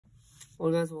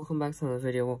Well guys, welcome back to another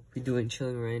video. We'll be doing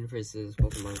Chilling Reign versus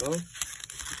Pokemon Go.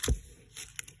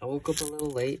 I woke up a little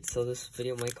late, so this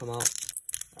video might come out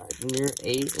near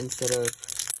 8 instead of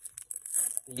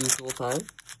the usual time.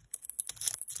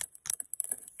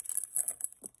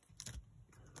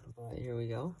 But here we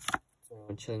go. So we're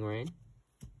on Chilling Reign.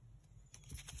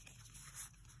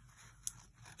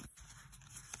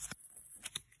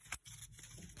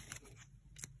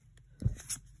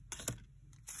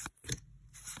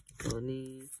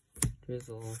 Bunny,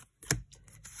 drizzle.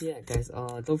 Yeah, guys,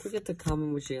 don't forget to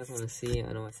comment what you guys want to see.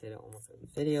 I know I say that almost every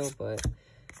video, but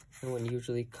no one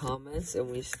usually comments.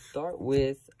 And we start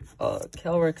with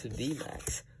Calyrex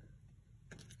VMAX.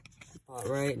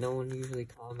 Right? No one usually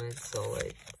comments, so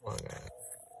like, come on, guys.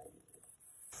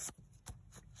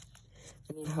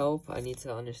 I need help. I need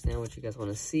to understand what you guys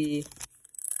want to see. If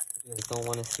you guys don't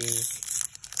want to see,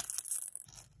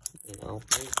 you know,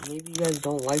 maybe you guys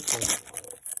don't like Pokemon.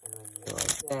 And then you're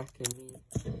like, yeah, can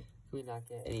we not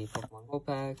get any Pokemon Go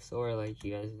packs? Or like,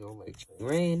 you guys don't like Chilling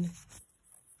Reign.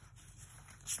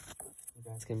 You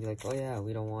guys can be like, oh yeah,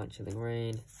 we don't want Chilling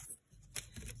Reign.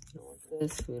 We don't want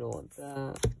this, we don't want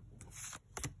that.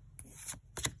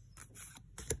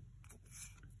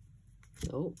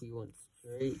 Nope, we went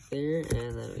straight there,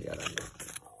 and then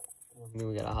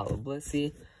we got a Hollow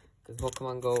Blissey, because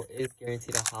Pokemon Go is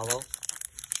guaranteed a Hollow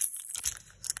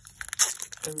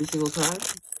every single time.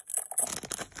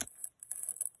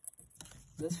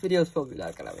 This video is probably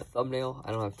not gonna have a thumbnail.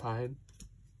 I don't have time.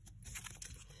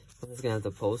 I'm just gonna have to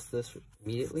post this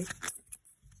immediately.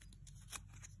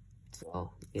 So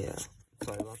yeah,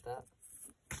 sorry about that.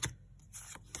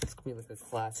 It's gonna be like a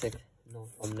classic no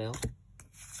thumbnail.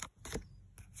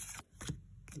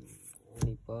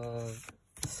 Bug,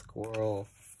 squirrel,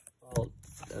 and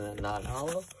then not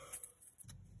hollow.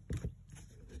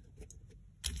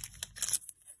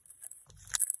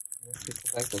 Let's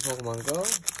get back to Pokemon Go.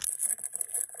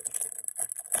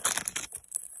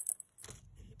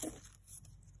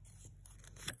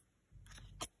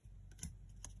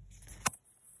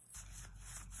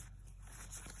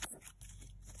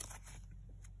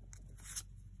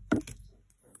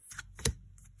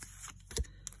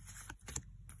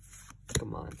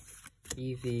 Come on,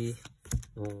 Eevee.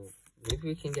 No, maybe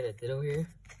we can get a Ditto here.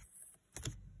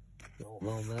 No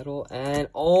metal, and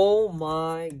oh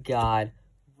my god,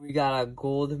 we got a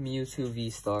gold Mewtwo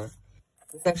V-Star.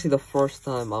 It's actually the first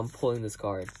time I'm pulling this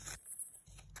card.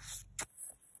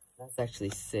 That's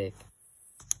actually sick.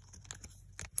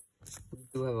 We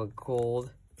do have a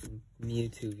gold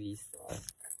Mewtwo V-Star.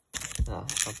 Ah, on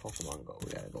Pokemon Go,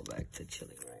 we gotta go back to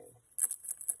Chilling Reign.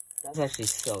 That's actually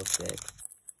so sick.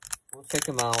 We'll check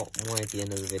them out more at the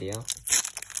end of the video.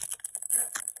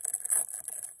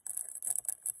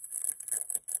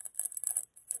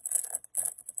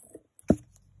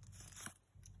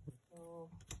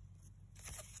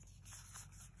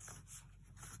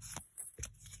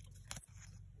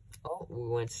 Oh, we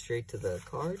went straight to the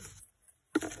card.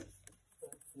 Let's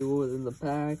see what was in the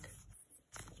pack.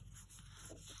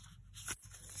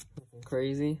 Nothing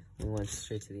crazy. We went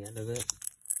straight to the end of it.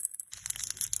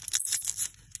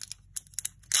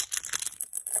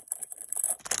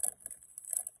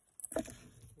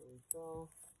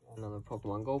 Another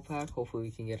Pokemon Go pack. Hopefully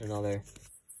we can get another.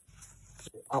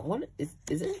 Is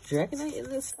there a Dragonite in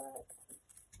this pack?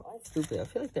 Oh, I'm stupid. I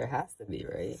feel like there has to be,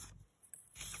 right?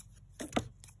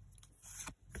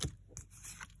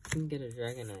 We can get a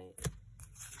Dragonite.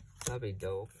 That'd be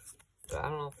dope. But I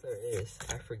don't know if there is.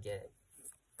 I forget.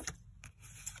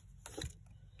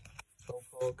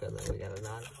 Slowpoke, and then we got a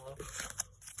non-hollow.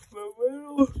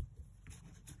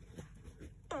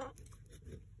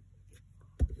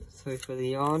 Sorry for the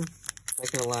yawn.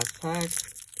 Second to last pack.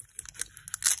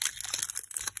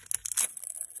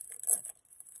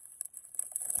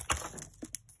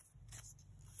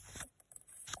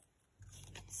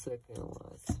 Second to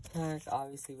last pack.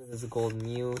 Obviously, with this gold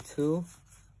Mewtwo.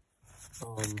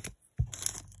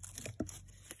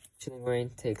 Chilling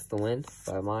Reign takes the win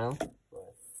by a mile.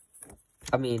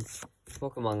 I mean,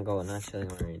 Pokemon Go, not Chilling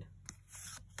Reign.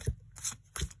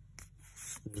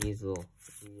 Weasel.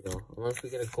 Unless we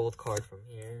get a gold card from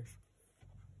here.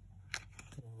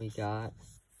 And we got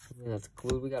something that's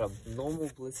glued. We got a normal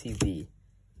Blissey V.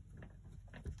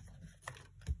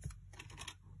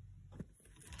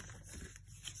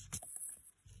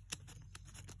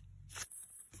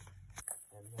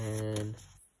 And then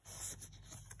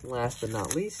last but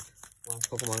not least, last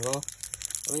Pokemon Go.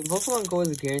 I mean, Pokemon Go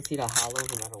is guaranteed a hollow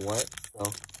no matter what.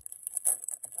 So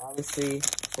obviously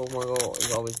Pokemon Go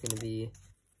is always gonna be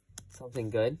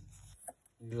something good,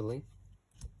 usually.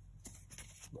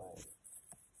 But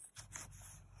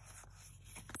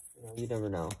You know, you never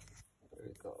know. There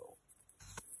we go.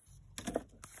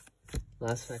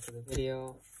 Last pack of the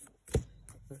video.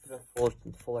 Let's get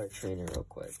a full art trainer real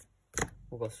quick.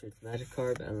 We'll go straight to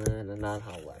Magikarp and then a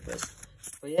non-hollow Lapras.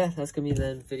 But yeah, that's gonna be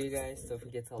the video, guys. Don't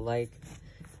forget to like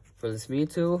for this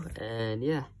Mewtwo. And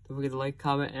yeah, don't forget to like,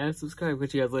 comment, and subscribe.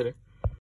 Catch you guys later.